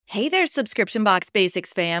Hey there, Subscription Box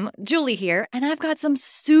Basics fam. Julie here, and I've got some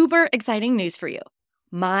super exciting news for you.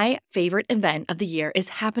 My favorite event of the year is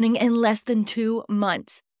happening in less than 2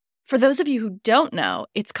 months. For those of you who don't know,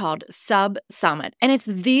 it's called Sub Summit, and it's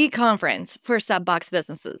the conference for sub box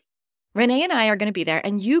businesses. Renee and I are going to be there,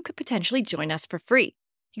 and you could potentially join us for free.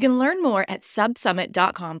 You can learn more at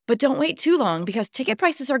subsummit.com, but don't wait too long because ticket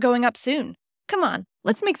prices are going up soon. Come on,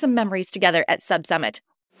 let's make some memories together at Sub Summit.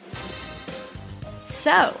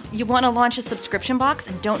 So, you want to launch a subscription box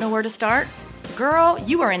and don't know where to start? Girl,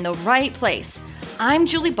 you are in the right place. I'm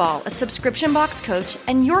Julie Ball, a subscription box coach,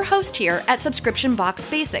 and your host here at Subscription Box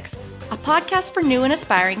Basics, a podcast for new and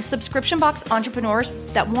aspiring subscription box entrepreneurs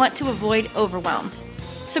that want to avoid overwhelm.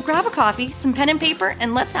 So grab a coffee, some pen and paper,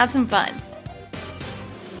 and let's have some fun.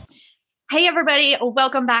 Hey, everybody.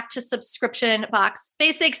 Welcome back to Subscription Box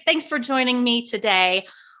Basics. Thanks for joining me today.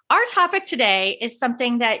 Our topic today is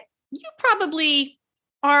something that you probably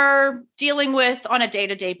are dealing with on a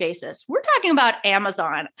day-to-day basis. We're talking about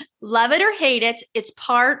Amazon. Love it or hate it, it's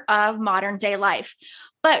part of modern day life.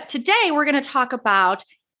 But today we're going to talk about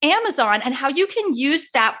Amazon and how you can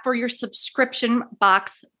use that for your subscription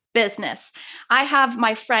box business. I have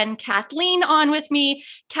my friend Kathleen on with me.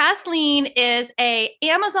 Kathleen is an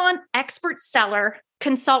Amazon expert seller,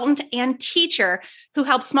 consultant, and teacher who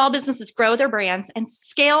helps small businesses grow their brands and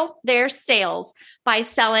scale their sales by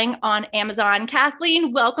selling on Amazon.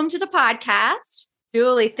 Kathleen, welcome to the podcast.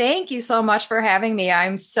 Julie, thank you so much for having me.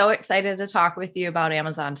 I'm so excited to talk with you about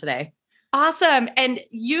Amazon today. Awesome. And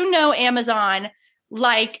you know Amazon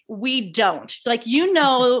like we don't. Like, you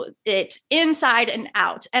know it inside and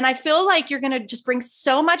out. And I feel like you're going to just bring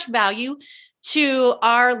so much value to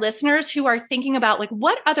our listeners who are thinking about, like,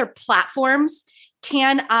 what other platforms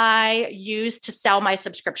can I use to sell my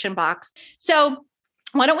subscription box? So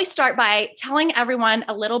why don't we start by telling everyone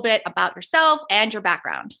a little bit about yourself and your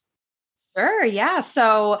background? Sure. Yeah.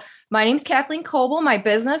 So my name's Kathleen Coble. My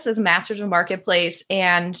business is Masters of Marketplace.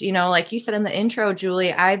 And, like you said in the intro,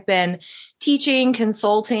 Julie, I've been teaching,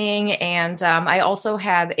 consulting, and I also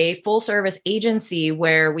have a full service agency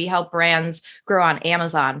where we help brands grow on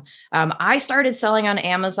Amazon. I started selling on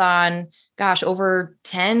Amazon, over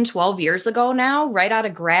 10, 12 years ago now, right out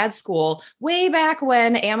of grad school, way back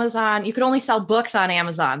when Amazon, you could only sell books on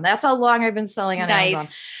Amazon. That's how long I've been selling on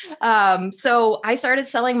Amazon. So I started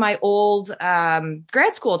selling my old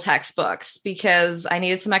grad school textbooks because I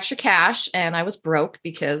needed some extra cash and I was broke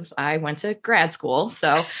because I went to grad school.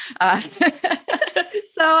 So,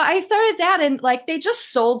 so I started that, and they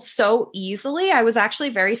just sold so easily. I was actually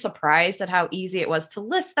very surprised at how easy it was to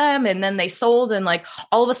list them. And then they sold, and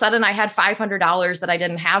all of a sudden I had $500 that I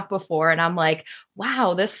didn't have before. And I'm like,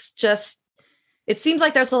 wow, it seems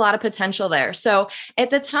like there's a lot of potential there. So at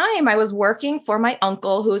the time I was working for my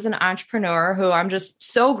uncle, who's an entrepreneur, who I'm just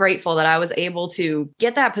so grateful that I was able to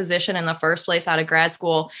get that position in the first place out of grad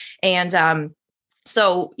school. And,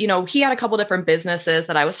 so, he had a couple different businesses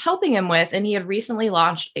that I was helping him with, and he had recently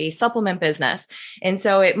launched a supplement business. And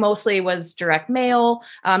so it mostly was direct mail.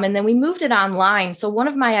 And then we moved it online. So one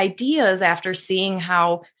of my ideas after seeing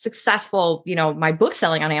how successful, my book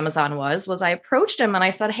selling on Amazon was I approached him and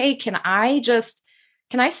I said, hey, can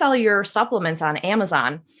I sell your supplements on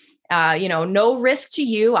Amazon? No risk to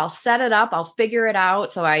you. I'll set it up. I'll figure it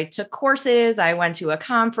out. So I took courses. I went to a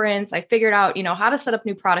conference. I figured out, how to set up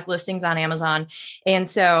new product listings on Amazon. And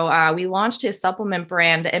so we launched his supplement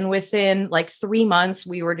brand. And within 3 months,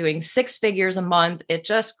 we were doing 6 figures a month. It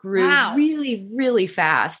just grew really, really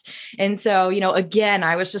fast. And so, again,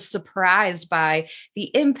 I was just surprised by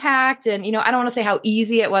the impact. And, I don't want to say how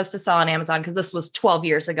easy it was to sell on Amazon because this was 12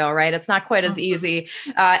 years ago, right? It's not quite as easy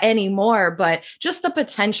anymore, but just the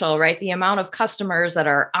potential, right? The amount of customers that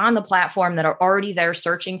are on the platform that are already there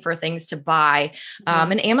searching for things to buy.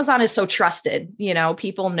 And Amazon is so trusted,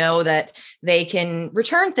 people know that they can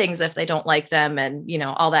return things if they don't like them and,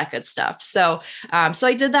 all that good stuff. So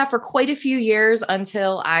I did that for quite a few years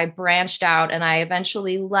until I branched out, and I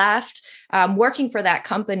eventually left working for that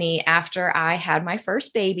company after I had my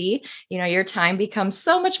first baby. Your time becomes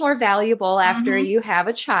so much more valuable after you have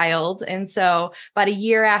a child. And so about a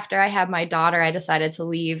year after I had my daughter, I decided to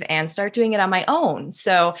leave and start doing it on my own.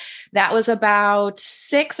 So that was about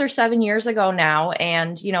 6 or 7 years ago now.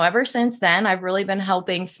 And, ever since then, I've really been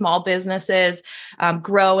helping small businesses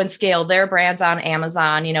grow and scale their brands on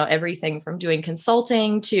Amazon, everything from doing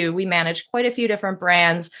consulting to we manage quite a few different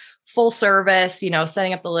brands, full service,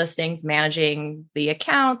 setting up the listings, managing the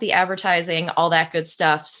account, the advertising, all that good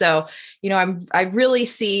stuff. So, I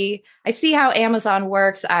see how Amazon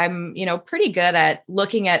works. I'm, pretty good at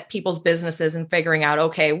looking at people's businesses and figuring out,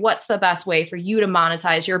 okay, what's the best way for you to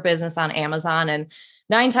monetize your business on Amazon? And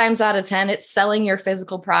 9 times out of 10, it's selling your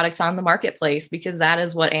physical products on the marketplace, because that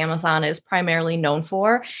is what Amazon is primarily known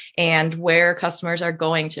for and where customers are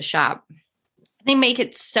going to shop. They make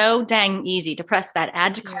it so dang easy to press that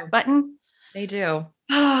add to cart button. They do.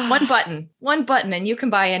 one button, and you can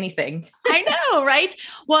buy anything. I know, right?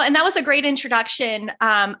 Well, and that was a great introduction.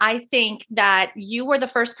 I think that you were the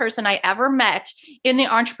first person I ever met in the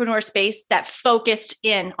entrepreneur space that focused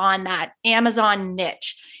in on that Amazon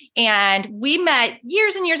niche. And we met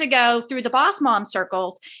years and years ago through the Boss Mom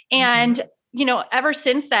circles. And ever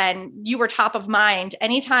since then, you were top of mind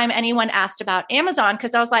anytime anyone asked about Amazon,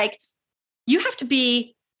 because I was like, you have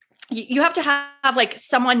to have like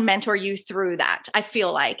someone mentor you through that, I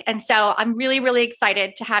feel like. And so I'm really, really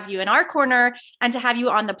excited to have you in our corner and to have you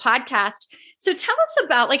on the podcast. So tell us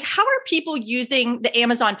about, like, how are people using the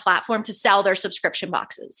Amazon platform to sell their subscription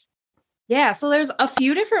boxes? Yeah, so there's a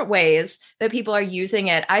few different ways that people are using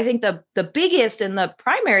it. I think the biggest and the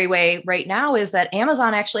primary way right now is that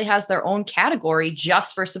Amazon actually has their own category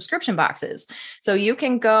just for subscription boxes. So you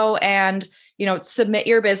can go and submit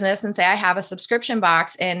your business and say, I have a subscription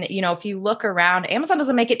box. And, if you look around, Amazon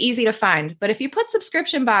doesn't make it easy to find, but if you put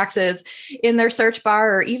subscription boxes in their search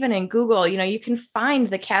bar or even in Google, you can find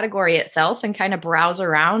the category itself and kind of browse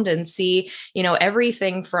around and see,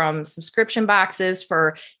 everything from subscription boxes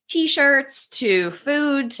for t-shirts to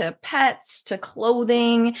food to pets to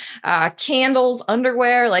clothing, candles,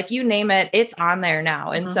 underwear, like you name it, it's on there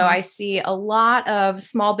now. And so I see a lot of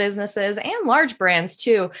small businesses and large brands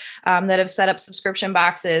too, that have set up subscription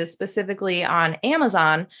boxes specifically on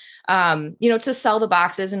Amazon, to sell the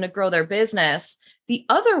boxes and to grow their business. The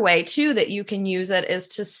other way too that you can use it is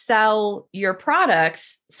to sell your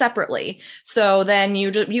products separately. So then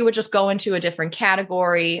you would just go into a different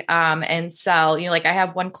category and sell. Like I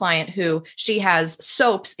have one client who she has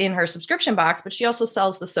soaps in her subscription box, but she also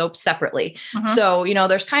sells the soaps separately. So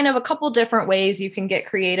there's kind of a couple different ways you can get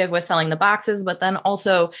creative with selling the boxes, but then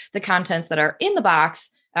also the contents that are in the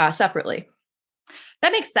box separately.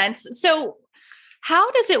 That makes sense. So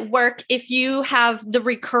how does it work if you have the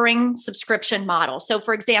recurring subscription model? So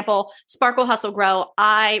for example, Sparkle Hustle Grow,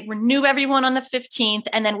 I renew everyone on the 15th,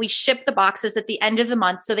 and then we ship the boxes at the end of the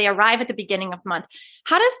month. So they arrive at the beginning of the month.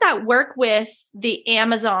 How does that work with the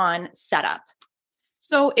Amazon setup?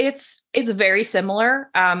 So it's very similar.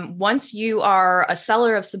 Once you are a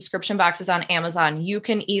seller of subscription boxes on Amazon, you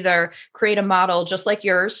can either create a model just like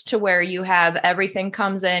yours to where you have everything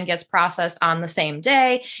comes in, gets processed on the same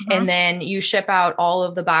day, and then you ship out all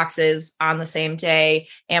of the boxes on the same day.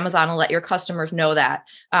 Amazon will let your customers know that.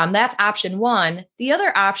 That's option one. The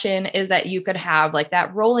other option is that you could have like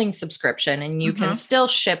that rolling subscription, and you can still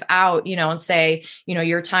ship out, and say,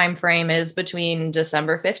 your time frame is between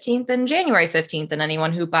December 15th and January 15th, and anyone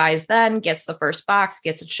who buys then gets the first box,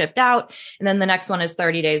 gets it shipped out, and then the next one is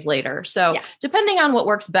 30 days later. So depending on what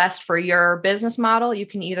works best for your business model, you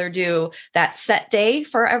can either do that set day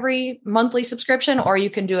for every monthly subscription, or you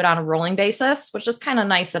can do it on a rolling basis, which is kind of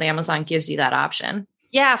nice that Amazon gives you that option.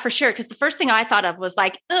 Yeah, for sure. Because the first thing I thought of was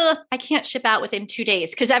like, I can't ship out within 2 days,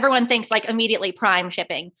 because everyone thinks like immediately Prime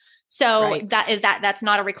shipping. So that's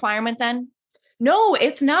not a requirement then? No,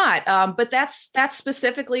 it's not. But that's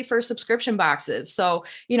specifically for subscription boxes. So,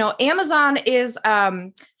 Amazon is,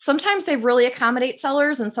 sometimes they really accommodate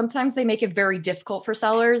sellers, and sometimes they make it very difficult for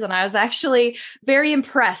sellers. And I was actually very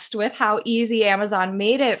impressed with how easy Amazon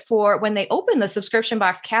made it for when they opened the subscription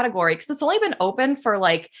box category, because it's only been open for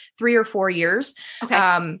like 3 or 4 years.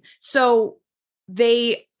 Okay. So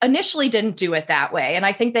they initially didn't do it that way. And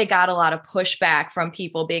I think they got a lot of pushback from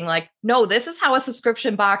people being like, no, this is how a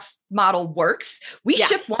subscription box model works. We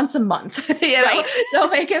ship once a month,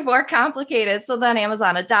 Don't make it more complicated. So then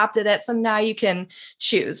Amazon adopted it. So now you can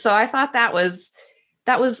choose. So I thought that was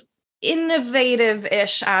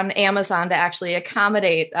innovative-ish on Amazon to actually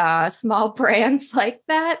accommodate small brands like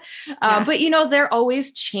that. But, they're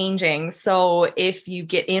always changing. So if you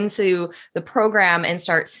get into the program and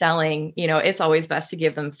start selling, it's always best to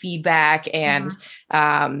give them feedback and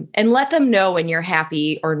let them know when you're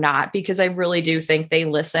happy or not, because I really do think they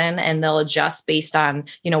listen and they'll adjust based on,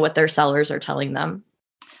 what their sellers are telling them.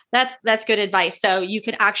 That's good advice. So you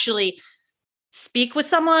can actually speak with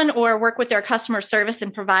someone or work with their customer service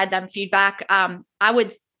and provide them feedback. I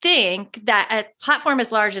would think that a platform as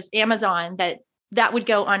large as Amazon, that would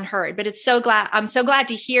go unheard, but I'm so glad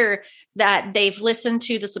to hear that they've listened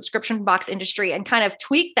to the subscription box industry and kind of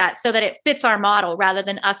tweaked that so that it fits our model rather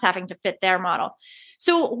than us having to fit their model.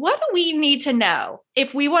 So what do we need to know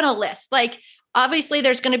if we want to list? Like, obviously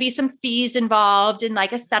there's going to be some fees involved and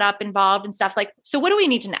like a setup involved and stuff like, so what do we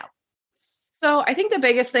need to know? So I think the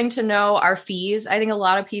biggest thing to know are fees. I think a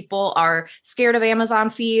lot of people are scared of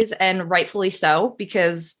Amazon fees, and rightfully so,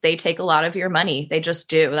 because they take a lot of your money. They just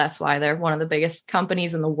do. That's why they're one of the biggest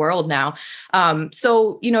companies in the world now.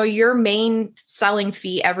 Your main selling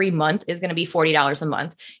fee every month is going to be $40 a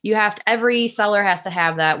month. Every seller has to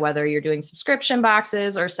have that, whether you're doing subscription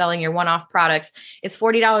boxes or selling your one-off products. It's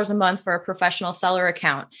 $40 a month for a professional seller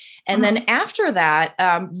account. And then after that,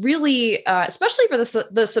 especially for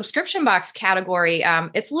the subscription box category,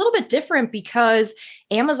 it's a little bit different because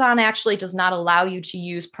Amazon actually does not allow you to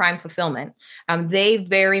use Prime fulfillment. They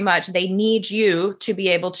need you to be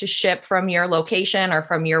able to ship from your location or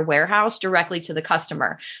from your warehouse directly to the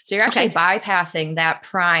customer. So you're actually bypassing that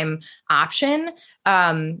Prime option,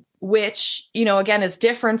 which, again, is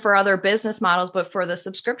different for other business models, but for the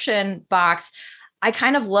subscription box, I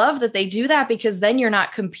kind of love that they do that, because then you're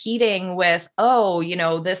not competing with,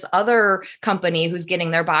 this other company who's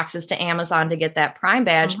getting their boxes to Amazon to get that Prime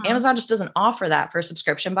badge. Amazon just doesn't offer that for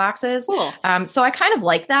subscription boxes. Cool. So I kind of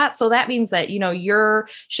like that. So that means that, your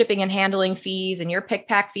shipping and handling fees and your pick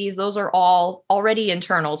pack fees, those are all already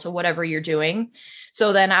internal to whatever you're doing.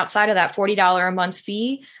 So then outside of that $40 a month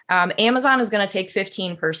fee, Amazon is going to take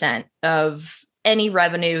 15% of any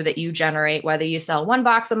revenue that you generate, whether you sell one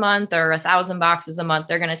box a month or 1,000 boxes a month.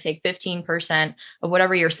 They're going to take 15% of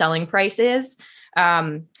whatever your selling price is.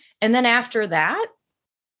 And then after that,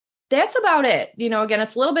 that's about it. Again,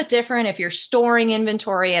 it's a little bit different if you're storing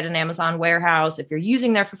inventory at an Amazon warehouse, if you're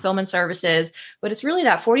using their fulfillment services, but it's really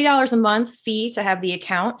that $40 a month fee to have the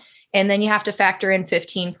account. And then you have to factor in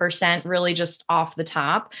 15% really just off the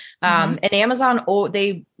top. And Amazon,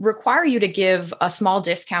 they require you to give a small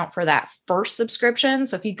discount for that first subscription.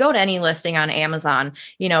 So if you go to any listing on Amazon,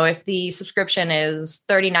 if the subscription is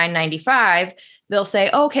 $39.95, they'll say,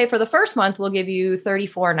 okay, for the first month, we'll give you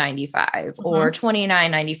 $34.95 or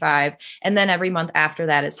 $29.95. And then every month after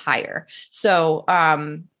that is higher. So,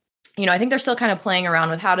 I think they're still kind of playing around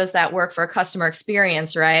with how does that work for a customer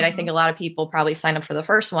experience, right? I think a lot of people probably sign up for the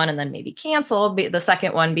first one and then maybe cancel the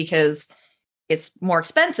second one because it's more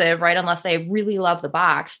expensive, right? Unless they really love the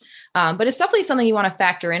box. But it's definitely something you want to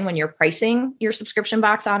factor in when you're pricing your subscription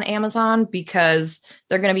box on Amazon, because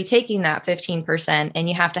they're going to be taking that 15% and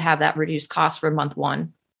you have to have that reduced cost for month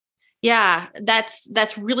one. Yeah,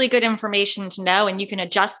 that's really good information to know. And you can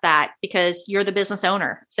adjust that because you're the business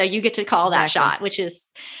owner. So you get to call that shot, which is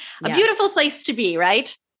a beautiful place to be,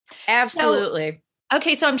 right? Absolutely.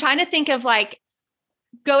 So I'm trying to think of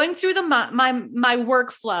going through my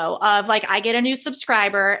workflow of I get a new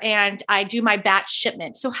subscriber and I do my batch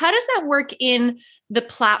shipment. So how does that work in the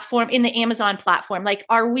platform, in the Amazon platform?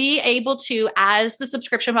 Are we able to, as the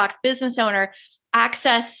subscription box business owner,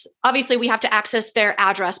 obviously we have to access their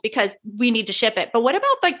address because we need to ship it. But what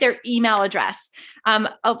about their email address?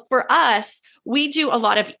 For us, we do a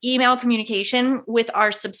lot of email communication with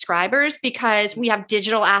our subscribers because we have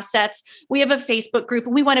digital assets. We have a Facebook group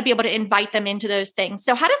and we want to be able to invite them into those things.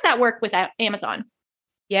 So how does that work with Amazon?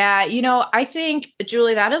 Yeah, I think,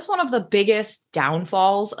 Julie, that is one of the biggest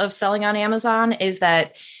downfalls of selling on Amazon is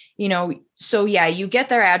that, you get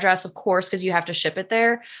their address, of course, because you have to ship it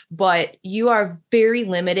there, but you are very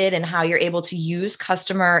limited in how you're able to use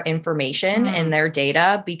customer information and their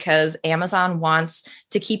data because Amazon wants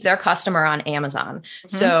to keep their customer on Amazon.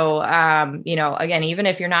 So, again, even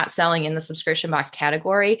if you're not selling in the subscription box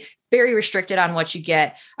category, very restricted on what you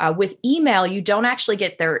get. With email, you don't actually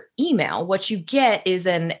get their email. What you get is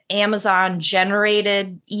an Amazon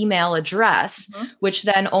generated email address, which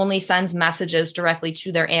then only sends messages directly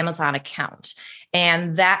to their Amazon account.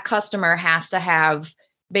 And that customer has to have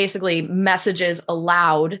basically messages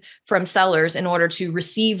allowed from sellers in order to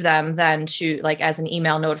receive them then to as an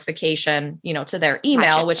email notification, to their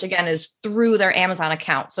email, which again is through their Amazon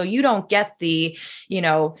account. So you don't get the,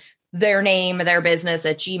 their name, their business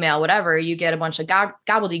at Gmail, whatever. You get a bunch of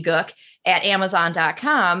gobbledygook at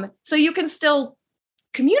Amazon.com. So you can still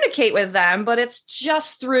communicate with them, but it's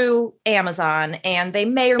just through Amazon and they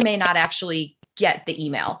may or may not actually get the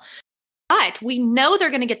email. But we know they're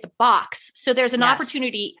going to get the box. So there's an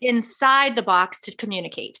opportunity inside the box to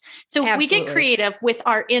communicate. So we get creative with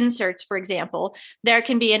our inserts, for example. There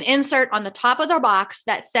can be an insert on the top of their box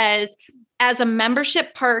that says, as a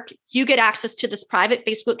membership perk, you get access to this private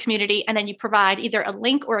Facebook community. And then you provide either a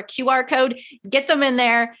link or a QR code, get them in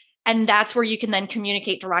there. And that's where you can then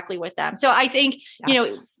communicate directly with them. So I think,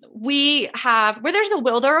 we have, where there's a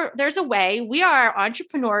will, there's a way. We are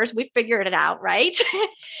entrepreneurs. We figured it out, right?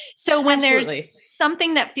 So when there's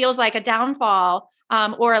something that feels like a downfall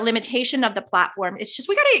or a limitation of the platform, it's just,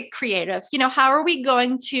 we got to get creative. How are we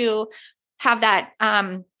going to have that?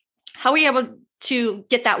 How are we able to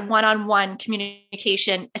get that one-on-one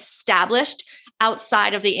communication established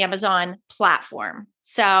outside of the Amazon platform.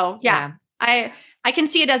 So yeah. I can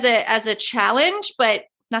see it as a challenge, but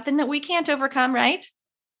nothing that we can't overcome, right?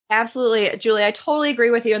 Absolutely, Julie. I totally agree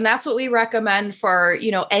with you. And that's what we recommend for,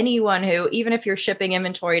 anyone who, even if you're shipping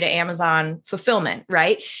inventory to Amazon fulfillment,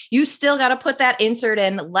 right? You still got to put that insert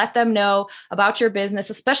in, let them know about your business,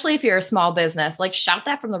 especially if you're a small business. Like shout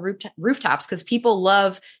that from the rooftops, because people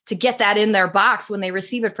love to get that in their box when they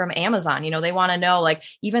receive it from Amazon. They want to know, like,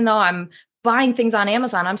 even though I'm buying things on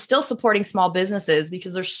Amazon, I'm still supporting small businesses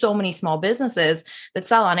because there's so many small businesses that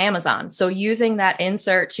sell on Amazon. So using that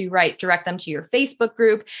insert to direct them to your Facebook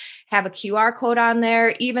group, have a QR code on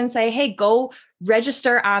there, even say, hey, go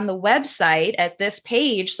register on the website at this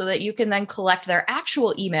page so that you can then collect their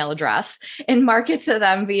actual email address and market to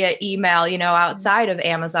them via email, outside of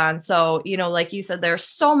Amazon. So, like you said, there's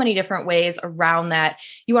so many different ways around that.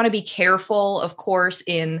 You want to be careful, of course,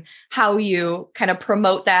 in how you kind of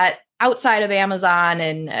promote that outside of Amazon.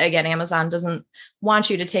 And again, Amazon doesn't want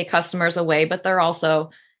you to take customers away, but they're also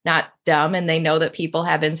not dumb. And they know that people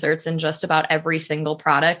have inserts in just about every single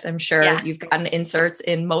product. I'm sure you've gotten inserts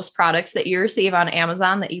in most products that you receive on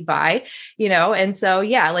Amazon that you buy, and so,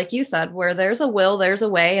 like you said, where there's a will, there's a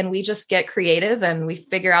way, and we just get creative and we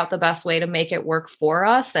figure out the best way to make it work for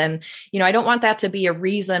us. And, I don't want that to be a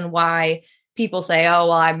reason why people say, oh,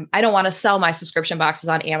 well, I don't want to sell my subscription boxes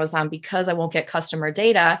on Amazon because I won't get customer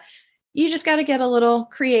data. You just got to get a little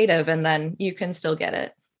creative and then you can still get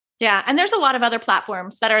it. Yeah. And there's a lot of other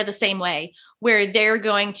platforms that are the same way, where they're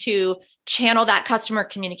going to channel that customer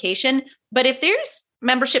communication. But if there's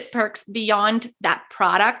membership perks beyond that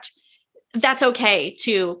product, that's okay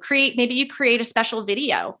to create. Maybe you create a special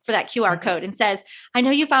video for that QR code and says, I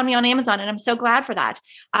know you found me on Amazon and I'm so glad for that.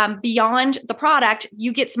 Beyond the product,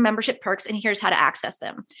 you get some membership perks and here's how to access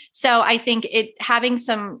them. So I think having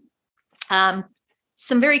some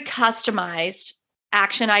very customized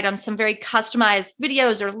action items, some very customized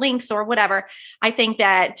videos or links or whatever, I think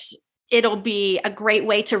that it'll be a great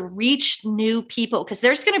way to reach new people, because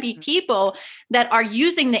there's going to be people that are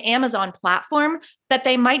using the Amazon platform that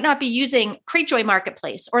they might not be using Cratejoy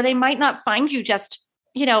Marketplace, or they might not find you just,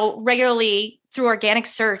 regularly through organic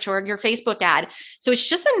search or your Facebook ad. So it's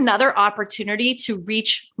just another opportunity to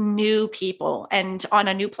reach new people and on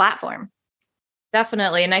a new platform.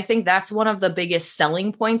 Definitely. And I think that's one of the biggest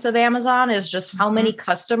selling points of Amazon is just how many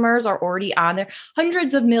customers are already on there.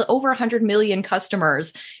 Hundreds of over 100 million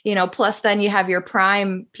customers, plus then you have your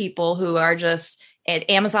Prime people who are just at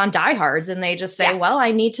Amazon diehards and they just say, well,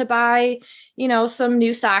 I need to buy, some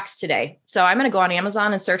new socks today. So I'm going to go on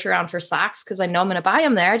Amazon and search around for socks because I know I'm going to buy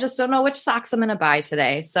them there. I just don't know which socks I'm going to buy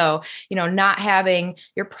today. So, not having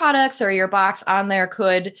your products or your box on there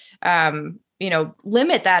could,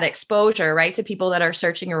 limit that exposure, right, to people that are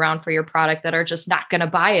searching around for your product that are just not going to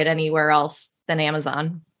buy it anywhere else than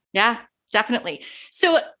Amazon. Yeah, definitely.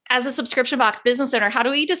 So as a subscription box business owner, how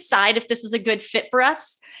do we decide if this is a good fit for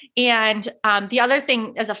us? And the other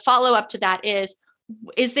thing as a follow-up to that is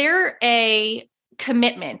there a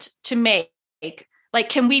commitment to make? Like,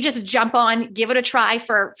 can we just jump on, give it a try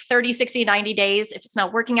for 30, 60, 90 days? If it's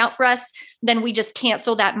not working out for us, then we just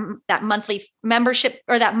cancel that monthly membership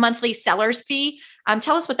or that monthly seller's fee.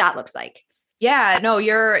 Tell us what that looks like. Yeah, no,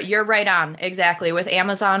 you're right on. Exactly. With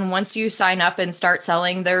Amazon, once you sign up and start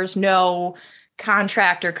selling, there's no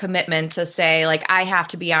contract or commitment to say, like, I have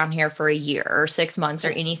to be on here for a year or 6 months or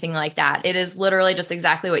anything like that. It is literally just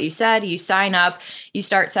exactly what you said. You sign up, you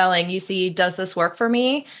start selling, you see, does this work for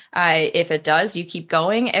me? If it does, you keep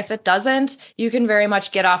going. If it doesn't, you can very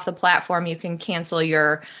much get off the platform. You can cancel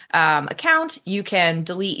your account. You can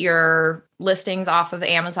delete your listings off of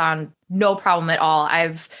Amazon. No problem at all.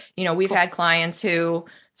 We've had clients who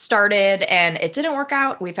started and it didn't work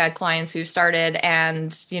out. We've had clients who started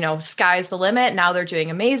and, sky's the limit. Now they're doing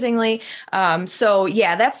amazingly. So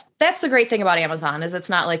yeah, that's the great thing about Amazon is it's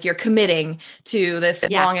not like you're committing to this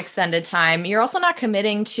long extended time. You're also not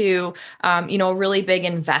committing to, a really big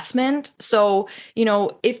investment. So,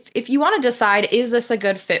 if you want to decide, is this a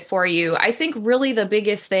good fit for you? I think really the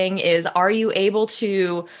biggest thing is, are you able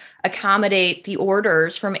to accommodate the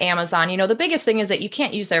orders from Amazon? The biggest thing is that you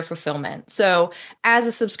can't use their fulfillment. So as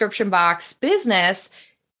a subscription box business,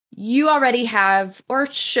 you already have, or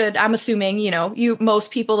should, I'm assuming,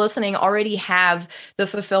 most people listening already have the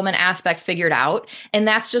fulfillment aspect figured out. And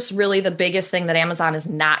that's just really the biggest thing that Amazon is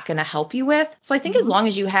not going to help you with. So I think as long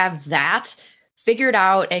as you have that figured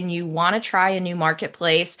out and you want to try a new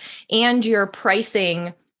marketplace and your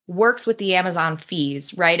pricing works with the Amazon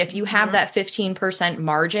fees, right? If you have that 15%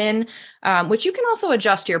 margin, which you can also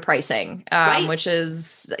adjust your pricing, Right. which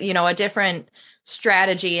is, a different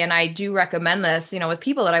strategy. And I do recommend this, with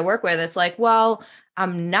people that I work with. It's like, well,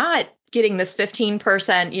 I'm not getting this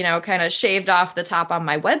 15%, kind of shaved off the top on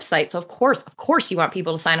my website. So of course you want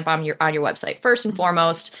people to sign up on your website. First and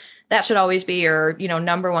foremost, that should always be your,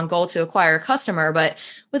 number one goal to acquire a customer. But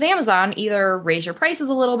with Amazon, either raise your prices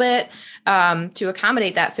a little bit to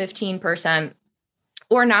accommodate that 15%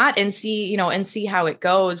 or not, and see how it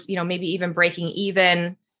goes, maybe even breaking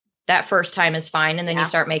even that first time is fine. And then you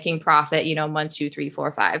start making profit, 1, 2, 3,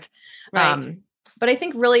 4, 5. Right. But I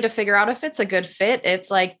think really to figure out if it's a good fit,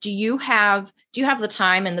 it's like, do you have the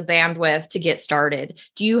time and the bandwidth to get started?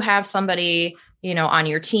 Do you have somebody, on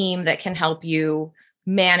your team that can help you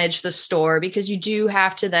manage the store? Because you do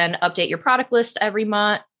have to then update your product list every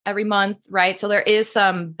month, right? So there is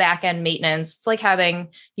some back end maintenance. It's like having,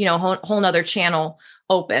 a whole nother channel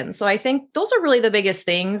open. So I think those are really the biggest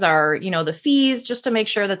things are, the fees, just to make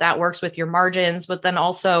sure that works with your margins, but then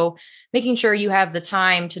also making sure you have the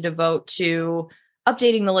time to devote to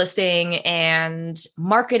updating the listing and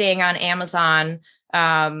marketing on Amazon.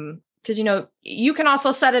 Because, you can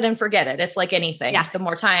also set it and forget it. It's like anything. The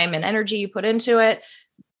more time and energy you put into it,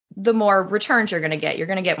 the more returns you're going to get. You're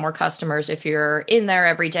going to get more customers if you're in there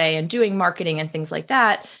every day and doing marketing and things like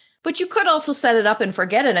that. But you could also set it up and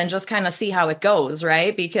forget it and just kind of see how it goes,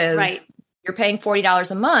 right? Because you're paying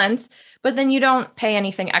 $40 a month, but then you don't pay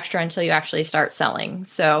anything extra until you actually start selling.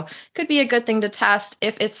 So could be a good thing to test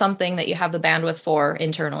if it's something that you have the bandwidth for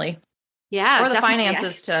internally. Yeah. Or the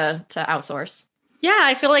finances to outsource. Yeah,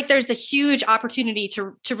 I feel like there's a huge opportunity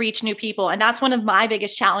to reach new people. And that's one of my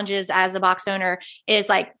biggest challenges as a box owner is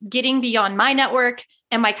like getting beyond my network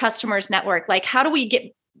and my customers' network. Like, how do we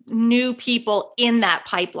get new people in that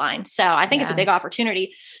pipeline? So I think it's a big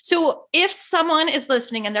opportunity. So if someone is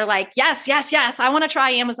listening and they're like, yes, I want to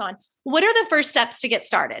try Amazon, what are the first steps to get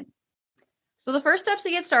started? So the first steps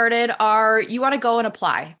to get started are you want to go and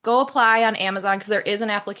apply. Go apply on Amazon because there is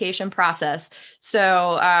an application process.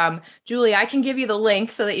 So Julie, I can give you the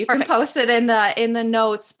link so that you can post it in the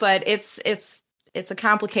notes, but it's a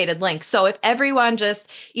complicated link. So if everyone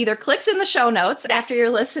just either clicks in the show notes after you're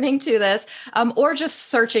listening to this, or just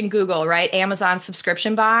search in Google, right? Amazon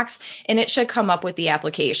subscription box, and it should come up with the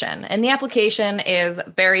application. And the application is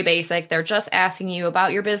very basic. They're just asking you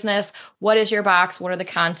about your business. What is your box? What are the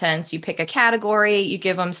contents? You pick a category, you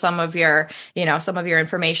give them some of your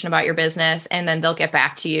information about your business, and then they'll get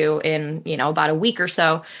back to you in, about a week or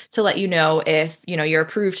so to let you know if, you're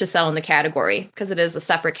approved to sell in the category, because it is a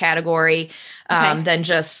separate category. Than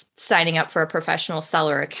just signing up for a professional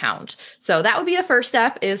seller account. So that would be the first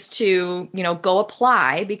step is to, go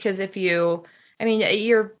apply, because you're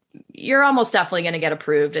almost definitely going to get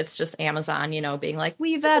approved. It's just Amazon, being like,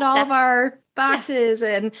 we vet all of our boxes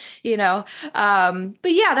and,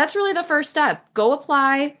 but yeah, that's really the first step. Go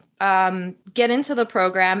apply, get into the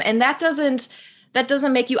program. And that doesn't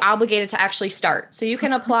make you obligated to actually start. So you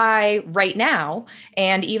can apply right now.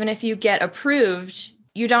 And even if you get approved,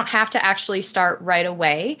 you don't have to actually start right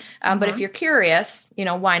away. But if you're curious,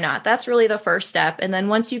 why not? That's really the first step. And then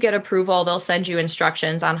once you get approval, they'll send you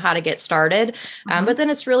instructions on how to get started. But then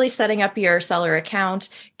it's really setting up your seller account,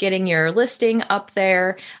 getting your listing up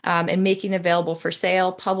there, and making it available for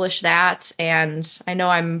sale, publish that. And I know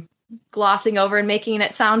I'm glossing over and making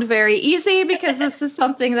it sound very easy because this is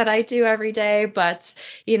something that I do every day, but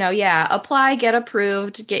apply, get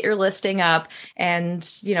approved, get your listing up, and,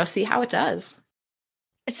 see how it does.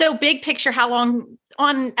 So big picture, how long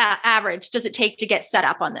on average does it take to get set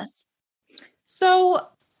up on this? So,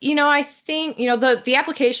 I think, the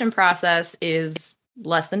application process is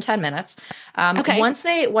less than 10 minutes. Once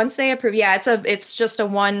they approve, it's just a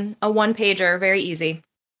one pager, very easy.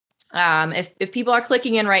 If people are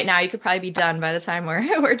clicking in right now, you could probably be done by the time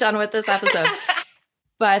we're done with this episode.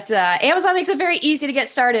 But Amazon makes it very easy to get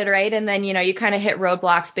started, right? And then, you kind of hit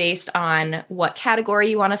roadblocks based on what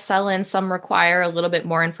category you want to sell in. Some require a little bit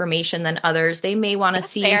more information than others. They may want to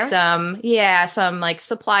see some like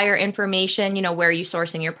supplier information, where are you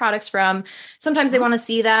sourcing your products from? Sometimes they want to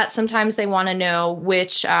see that. Sometimes they want to know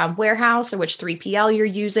which warehouse or which 3PL you're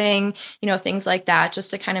using, things like that,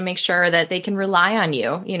 just to kind of make sure that they can rely on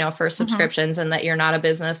you, for subscriptions and that you're not a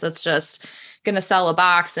business that's just going to sell a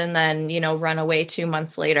box and then, run away 2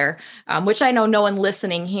 months later, which I know no one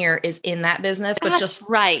listening here is in that business, but just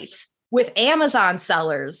right. With Amazon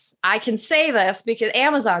sellers, I can say this because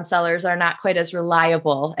Amazon sellers are not quite as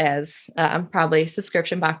reliable as probably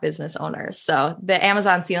subscription box business owners. So the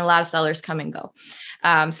Amazon's seen a lot of sellers come and go.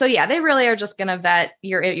 They really are just going to vet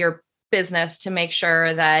your business to make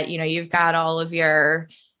sure that, you've got all of your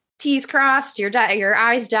T's crossed, your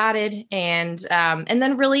I's dotted. And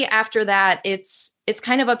then really after that, it's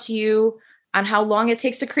kind of up to you on how long it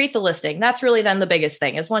takes to create the listing. That's really then the biggest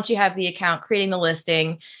thing is once you have the account, creating the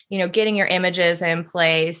listing, getting your images in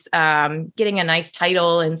place, getting a nice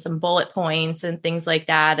title and some bullet points and things like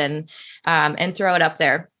that, and throw it up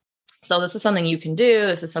there. So this is something you can do.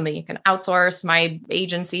 This is something you can outsource. My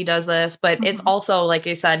agency does this, but it's also, like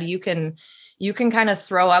I said, you can kind of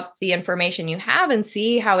throw up the information you have and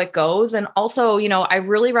see how it goes. And also, I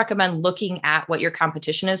really recommend looking at what your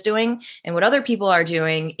competition is doing and what other people are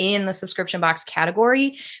doing in the subscription box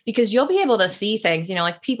category, because you'll be able to see things,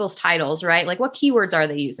 like people's titles, right? Like what keywords are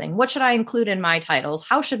they using? What should I include in my titles?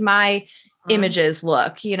 How should my images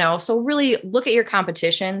look, so really look at your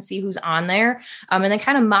competition, see who's on there, and then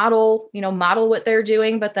kind of model what they're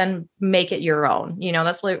doing, but then make it your own.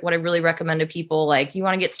 That's what I really recommend to people. Like, you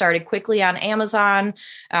want to get started quickly on Amazon,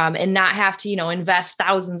 and not have to, invest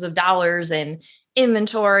thousands of dollars in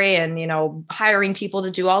inventory and, hiring people to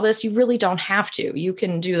do all this. You really don't have to. You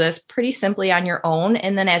can do this pretty simply on your own.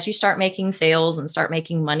 And then as you start making sales and start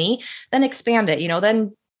making money, then expand it,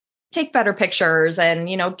 then take better pictures and,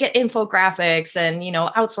 get infographics and,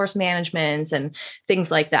 outsource management and things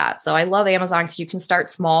like that. So I love Amazon because you can start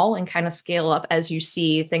small and kind of scale up as you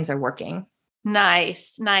see things are working.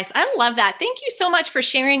 Nice. I love that. Thank you so much for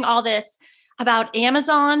sharing all this about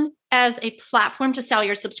Amazon as a platform to sell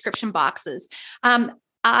your subscription boxes.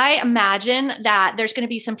 I imagine that there's going to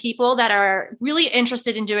be some people that are really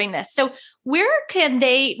interested in doing this. So where can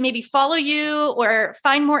they maybe follow you or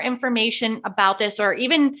find more information about this, or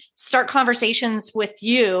even start conversations with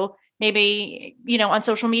you, maybe, on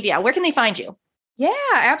social media? Where can they find you? Yeah,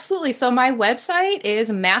 absolutely. So my website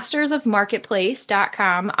is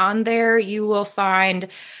mastersofmarketplace.com. On there, you will find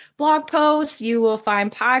blog posts, you will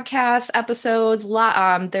find podcast episodes.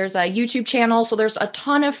 There's a YouTube channel. So there's a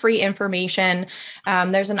ton of free information.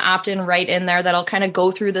 There's an opt-in right in there that'll kind of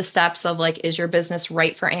go through the steps of like, is your business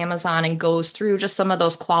right for Amazon, and goes through just some of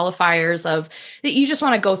those qualifiers of that. You just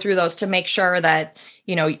want to go through those to make sure that,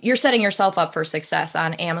 you're setting yourself up for success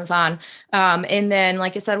on Amazon. And then,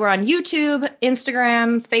 like I said, we're on YouTube,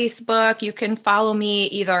 Instagram, Facebook. You can follow me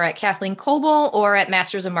either at Kathleen Coble or at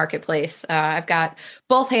Masters of Marketplace. I've got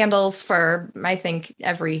both handles for, I think,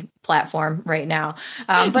 every platform right now.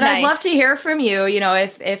 But nice. I'd love to hear from you.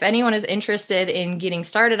 If anyone is interested in getting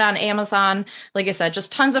started on Amazon, like I said,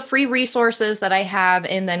 just tons of free resources that I have.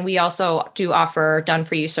 And then we also do offer done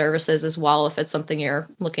for you services as well, if it's something you're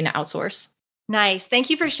looking to outsource. Nice. Thank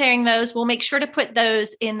you for sharing those. We'll make sure to put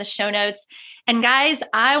those in the show notes. And guys,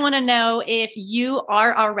 I want to know if you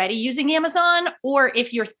are already using Amazon or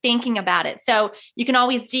if you're thinking about it. So you can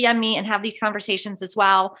always DM me and have these conversations as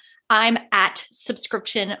well. I'm at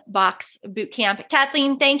Subscription Box Bootcamp.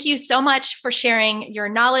 Kathleen, thank you so much for sharing your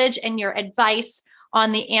knowledge and your advice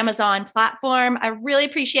on the Amazon platform. I really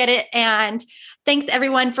appreciate it. And thanks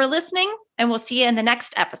everyone for listening, and we'll see you in the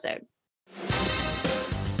next episode.